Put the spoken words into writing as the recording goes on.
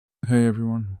Hey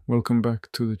everyone, welcome back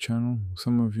to the channel.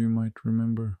 Some of you might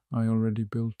remember I already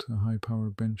built a high power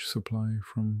bench supply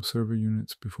from server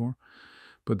units before,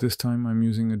 but this time I'm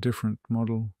using a different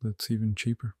model that's even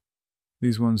cheaper.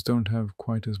 These ones don't have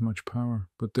quite as much power,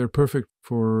 but they're perfect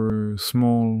for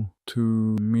small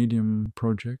to medium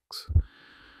projects.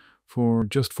 For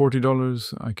just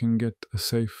 $40 I can get a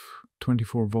safe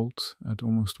 24 volts at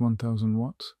almost 1000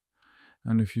 watts.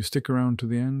 And if you stick around to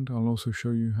the end, I'll also show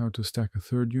you how to stack a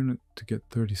third unit to get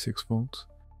 36 volts.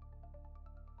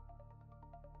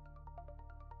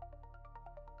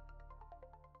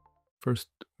 First,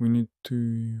 we need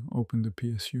to open the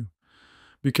PSU.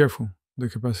 Be careful, the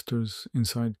capacitors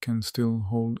inside can still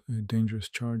hold a dangerous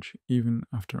charge even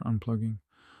after unplugging.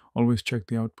 Always check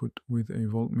the output with a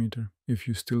voltmeter. If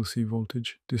you still see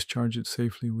voltage, discharge it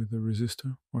safely with a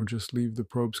resistor, or just leave the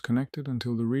probes connected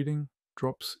until the reading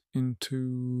drops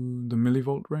into the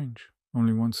millivolt range.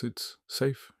 Only once it's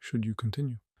safe should you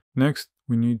continue. Next,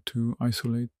 we need to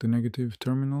isolate the negative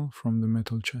terminal from the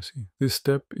metal chassis. This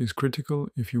step is critical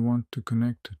if you want to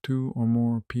connect 2 or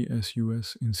more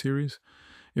PSUs in series.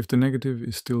 If the negative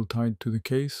is still tied to the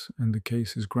case and the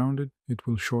case is grounded, it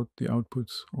will short the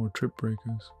outputs or trip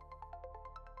breakers.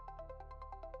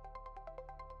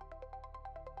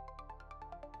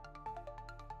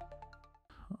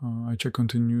 I check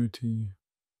continuity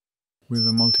with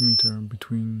a multimeter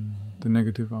between the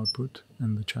negative output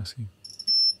and the chassis.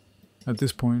 At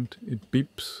this point, it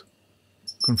beeps,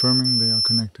 confirming they are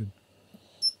connected.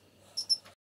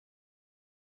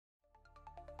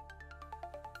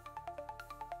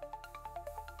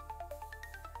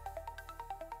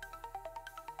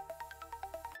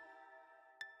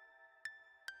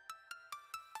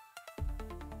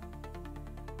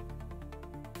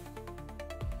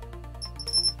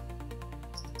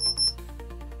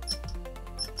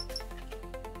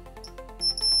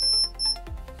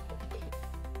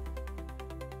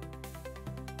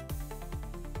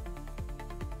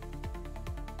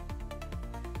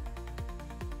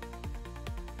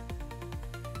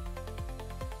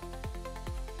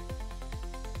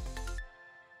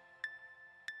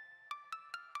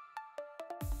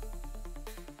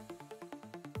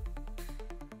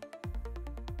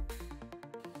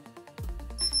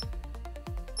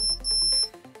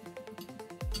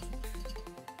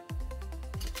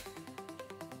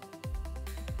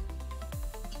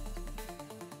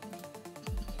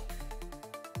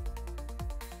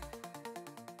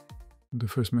 The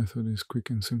first method is quick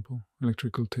and simple.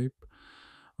 Electrical tape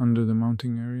under the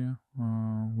mounting area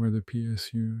where the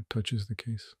PSU touches the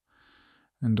case.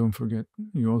 And don't forget,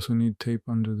 you also need tape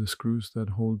under the screws that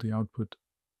hold the output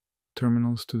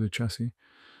terminals to the chassis.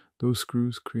 Those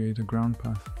screws create a ground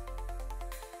path.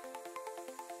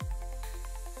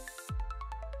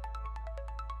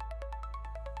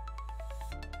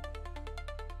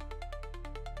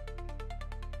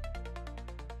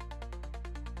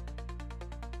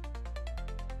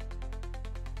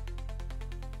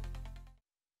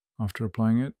 After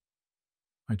applying it,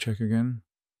 I check again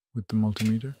with the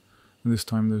multimeter, and this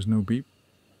time there's no beep,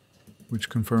 which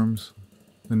confirms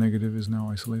the negative is now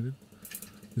isolated.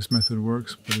 This method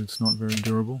works, but it's not very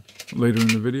durable. Later in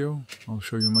the video, I'll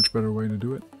show you a much better way to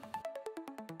do it.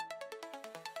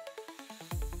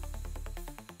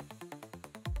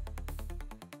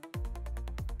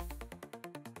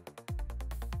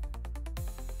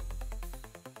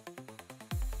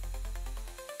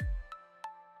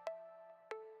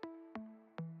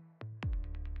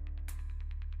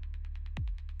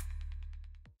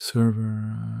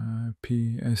 Server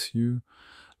PSU,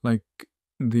 like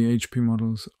the HP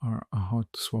models, are a hot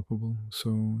swappable,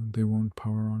 so they won't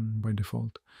power on by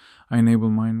default. I enable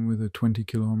mine with a 20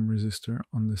 kilo ohm resistor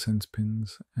on the sense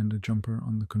pins and a jumper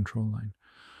on the control line.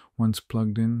 Once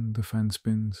plugged in, the fan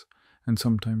spins, and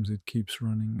sometimes it keeps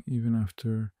running even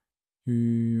after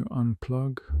you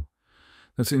unplug.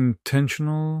 That's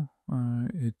intentional.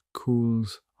 It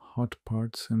cools hot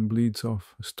parts and bleeds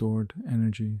off stored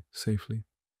energy safely.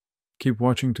 Keep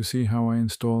watching to see how I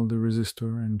install the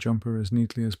resistor and jumper as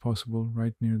neatly as possible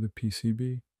right near the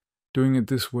PCB. Doing it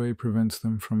this way prevents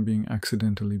them from being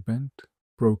accidentally bent,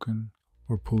 broken,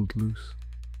 or pulled loose.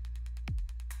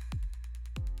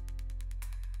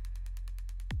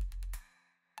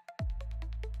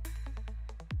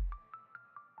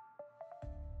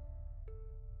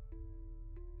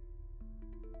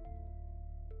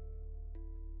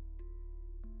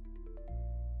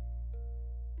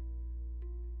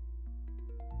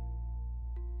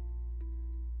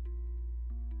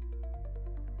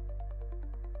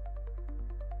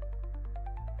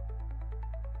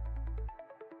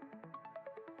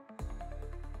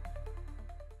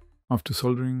 After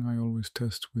soldering, I always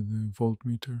test with the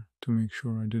voltmeter to make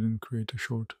sure I didn't create a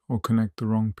short or connect the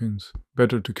wrong pins.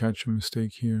 Better to catch a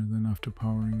mistake here than after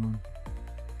powering on.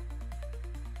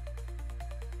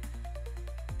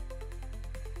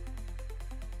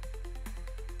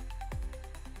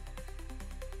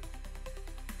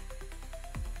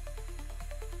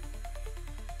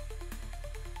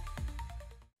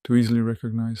 To easily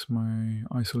recognize my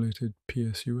isolated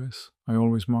PSUs, I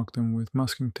always mark them with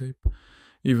masking tape.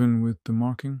 Even with the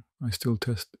marking, I still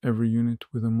test every unit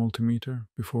with a multimeter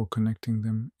before connecting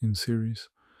them in series.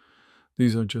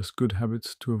 These are just good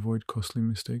habits to avoid costly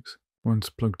mistakes.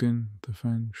 Once plugged in, the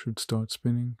fan should start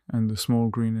spinning and the small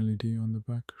green LED on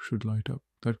the back should light up.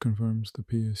 That confirms the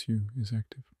PSU is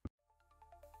active.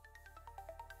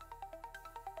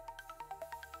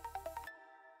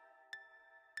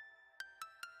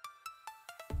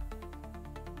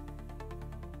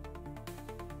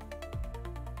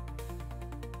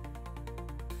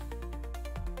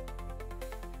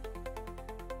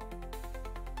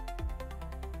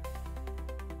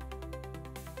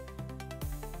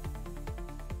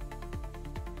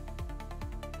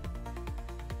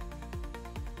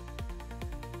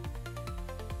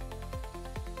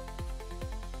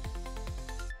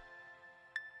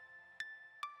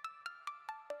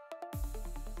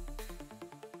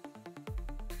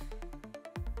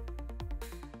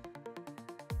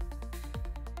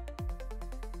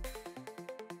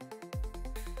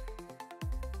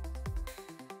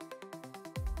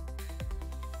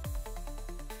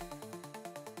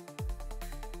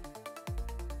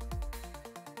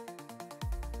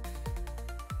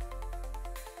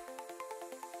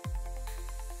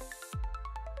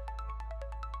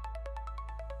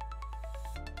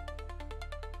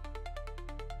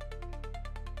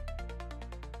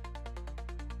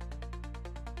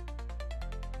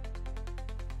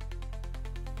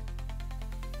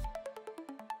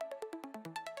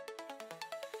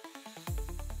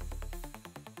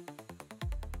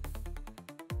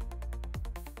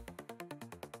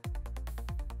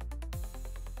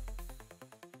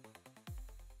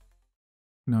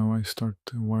 Now I start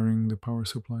wiring the power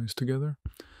supplies together.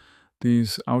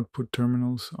 These output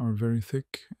terminals are very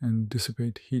thick and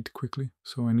dissipate heat quickly,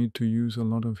 so I need to use a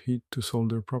lot of heat to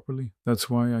solder properly. That's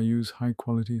why I use high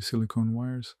quality silicone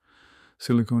wires.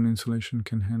 Silicone insulation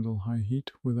can handle high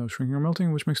heat without shrinking or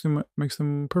melting, which makes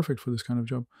them perfect for this kind of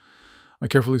job. I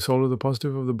carefully solder the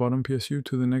positive of the bottom PSU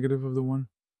to the negative of the one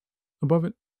above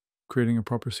it, creating a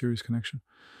proper series connection.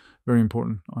 Very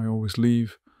important, I always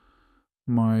leave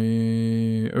my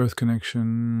earth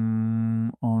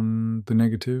connection on the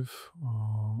negative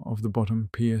of the bottom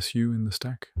PSU in the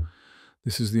stack.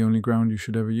 This is the only ground you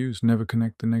should ever use. Never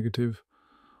connect the negative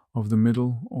of the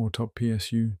middle or top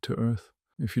PSU to earth.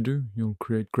 If you do, you'll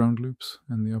create ground loops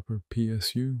and the upper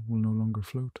PSU will no longer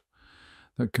float.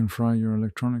 That can fry your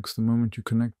electronics the moment you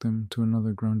connect them to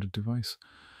another grounded device,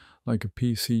 like a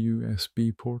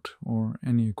PCUSB port or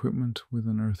any equipment with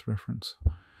an earth reference.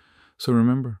 So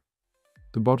remember,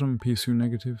 the bottom PSU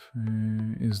negative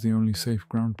is the only safe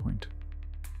ground point.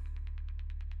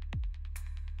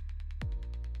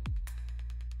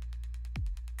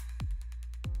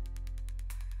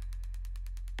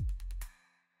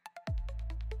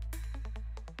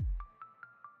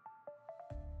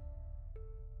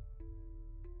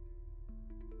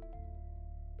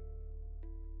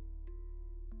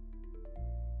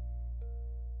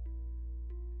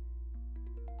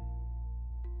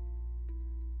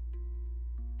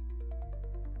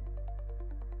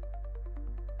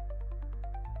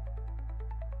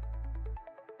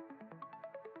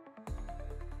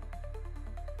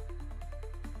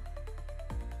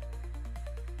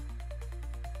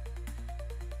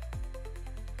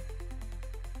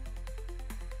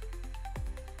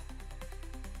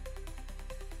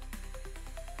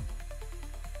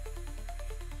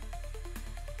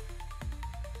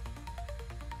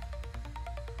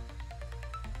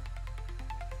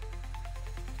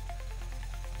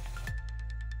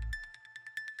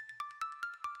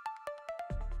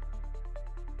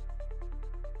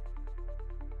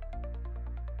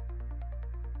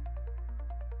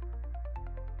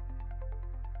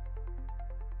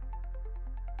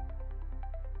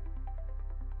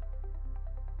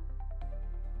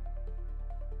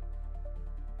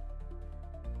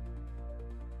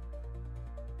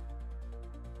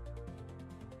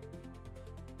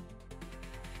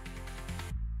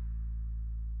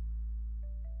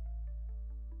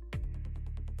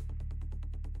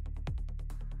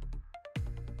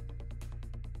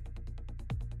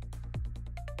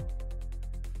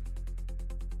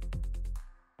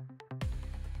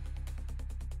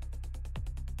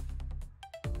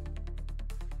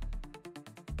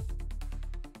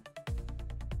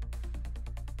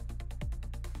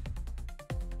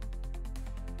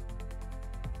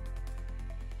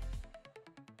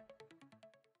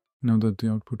 Now that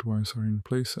the output wires are in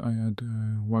place, I add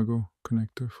a WAGO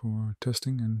connector for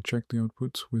testing and check the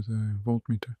outputs with a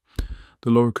voltmeter.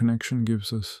 The lower connection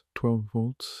gives us 12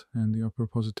 volts and the upper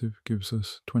positive gives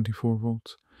us 24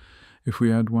 volts. If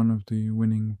we add one of the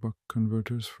winning buck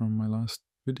converters from my last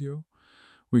video,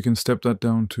 we can step that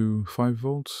down to 5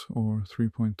 volts or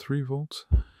 3.3 volts,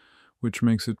 which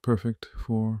makes it perfect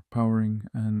for powering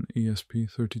an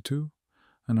ESP32,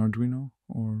 an Arduino,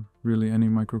 or really any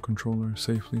microcontroller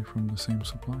safely from the same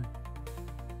supply.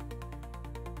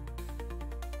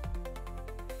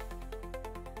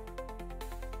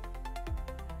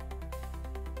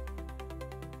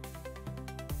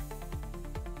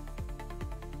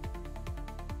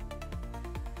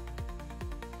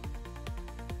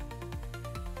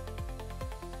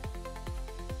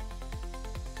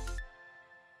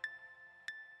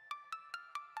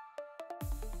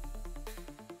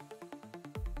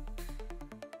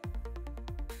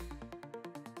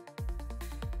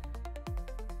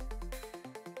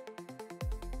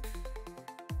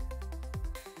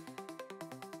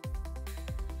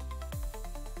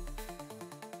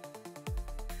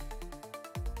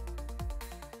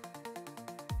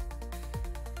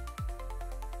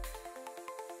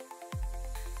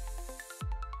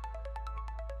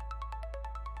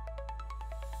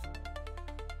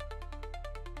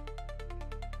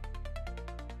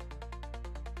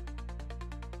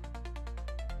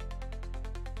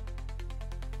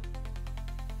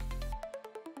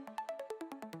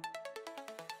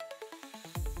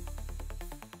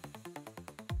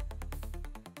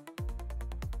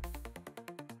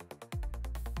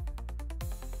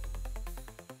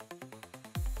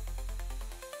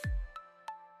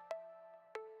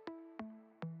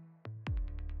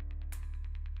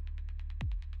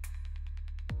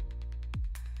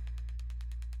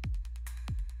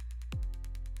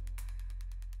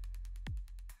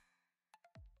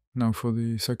 Now for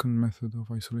the second method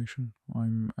of isolation,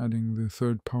 I'm adding the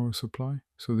third power supply,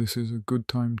 so this is a good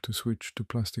time to switch to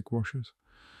plastic washers.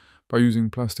 By using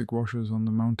plastic washers on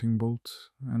the mounting bolts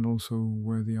and also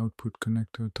where the output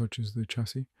connector touches the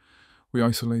chassis, we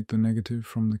isolate the negative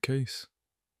from the case.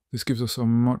 This gives us a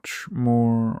much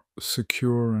more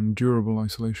secure and durable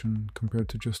isolation compared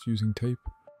to just using tape.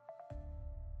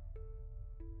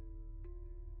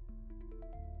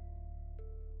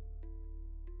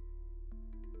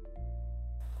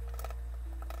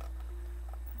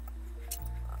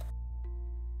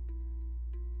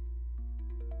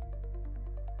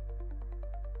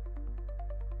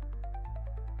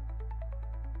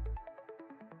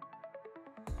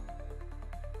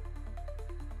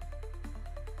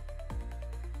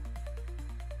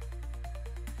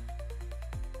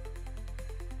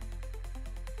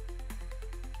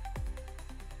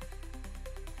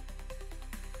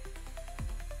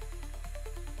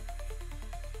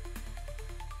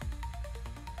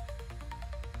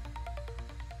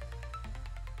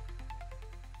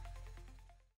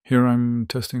 Here I'm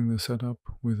testing the setup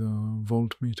with a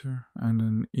voltmeter and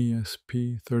an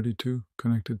ESP32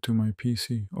 connected to my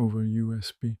PC over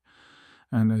USB.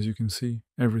 And as you can see,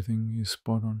 everything is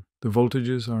spot on. The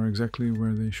voltages are exactly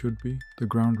where they should be. The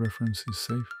ground reference is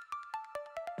safe.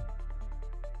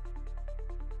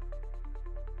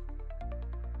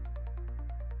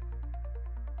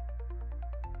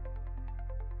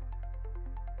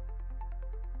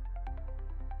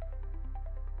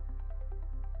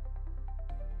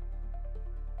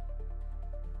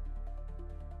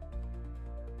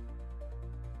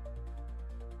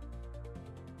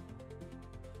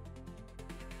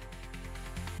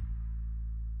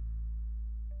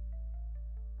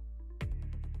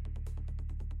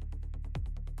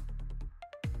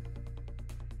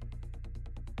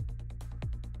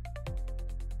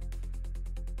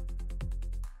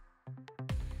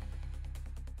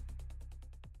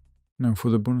 Now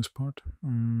for the bonus part,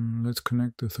 let's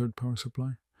connect the third power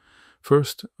supply.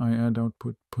 First, I add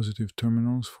output positive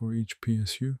terminals for each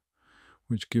PSU,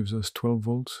 which gives us 12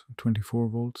 volts, 24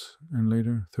 volts, and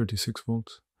later 36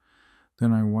 volts.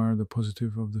 Then I wire the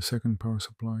positive of the second power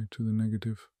supply to the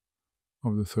negative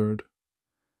of the third,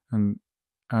 and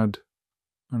add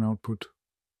an output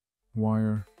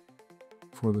wire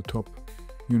for the top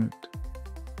unit.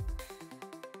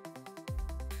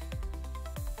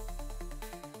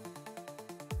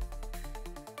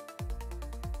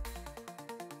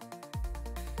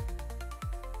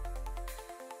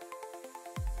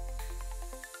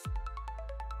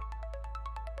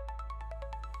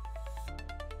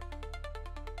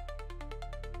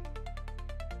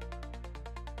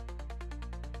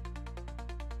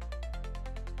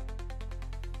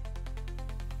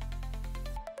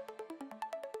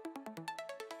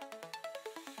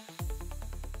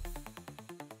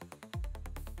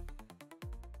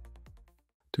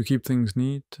 To keep things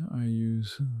neat, I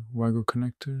use Wago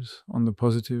connectors on the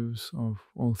positives of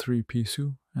all three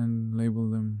PSU and label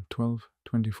them 12,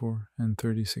 24, and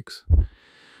 36.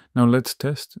 Now let's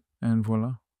test, and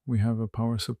voila, we have a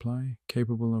power supply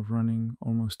capable of running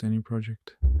almost any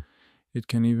project. It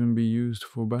can even be used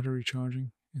for battery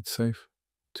charging. It's safe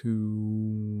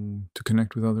to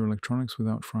connect with other electronics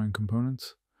without frying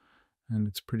components, and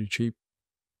it's pretty cheap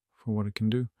for what it can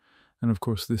do. And of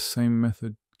course, this same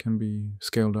method can be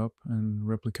scaled up and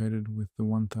replicated with the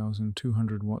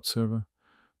 1200 watt server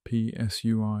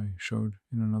PSUs showed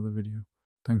in another video.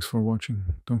 Thanks for watching.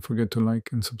 Don't forget to like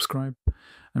and subscribe,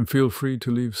 and feel free to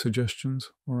leave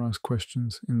suggestions or ask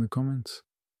questions in the comments.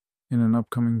 In an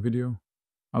upcoming video,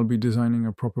 I'll be designing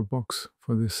a proper box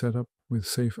for this setup with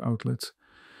safe outlets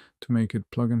to make it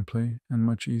plug and play and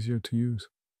much easier to use.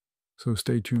 So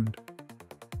stay tuned.